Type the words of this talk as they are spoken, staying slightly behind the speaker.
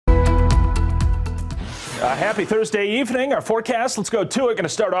Happy Thursday evening. Our forecast, let's go to it. Going to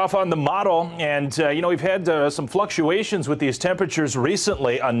start off on the model. And, we've had some fluctuations with these temperatures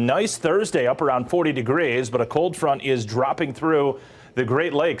recently. A nice Thursday up around 40 degrees, but a cold front is dropping through the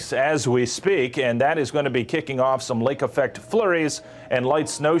Great Lakes as we speak, and that is going to be kicking off some lake effect flurries and light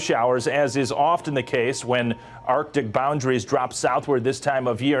snow showers, as is often the case when Arctic boundaries drop southward this time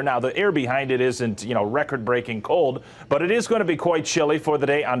of year. Now, the air behind it isn't, record-breaking cold, but it is going to be quite chilly for the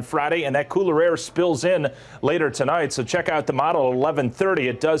day on Friday, and that cooler air spills in later tonight. So check out the model at 11:30.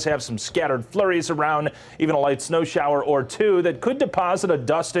 It does have some scattered flurries around, even a light snow shower or two that could deposit a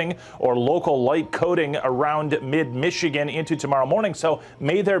dusting or local light coating around mid-Michigan into tomorrow morning. So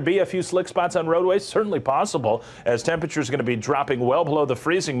may there be a few slick spots on roadways? Certainly possible, as temperatures are going to be dropping well below the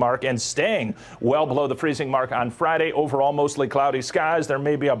freezing mark and staying well below the freezing mark on Friday. Overall, mostly cloudy skies. There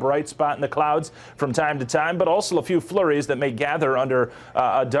may be a bright spot in the clouds from time to time, but also a few flurries that may gather under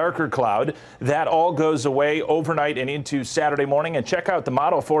a darker cloud. That all goes away overnight and into Saturday morning. And check out the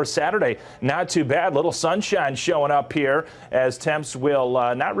model for Saturday. Not too bad. Little sunshine showing up here, as temps will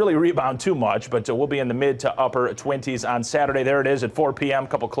not really rebound too much, but we'll be in the mid to upper 20s on Saturday. There it is at 4 p.m.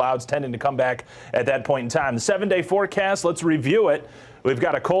 Couple clouds tending to come back at that point in time. The 7-day forecast, let's review it. We've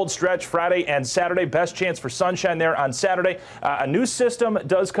got a cold stretch Friday and Saturday. Best chance for sunshine there on Saturday. A new system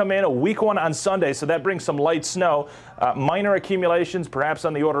does come in, a weak one on Sunday, so that brings some light snow. Minor accumulations, perhaps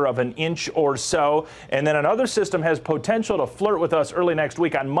on the order of an inch or so. And then another system has potential to flirt with us early next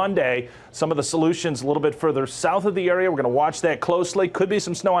week on Monday. Some of the solutions a little bit further south of the area. We're going to watch that closely. Could be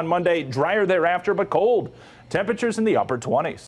some snow on Monday, drier thereafter, but cold. Temperatures in the upper 20s.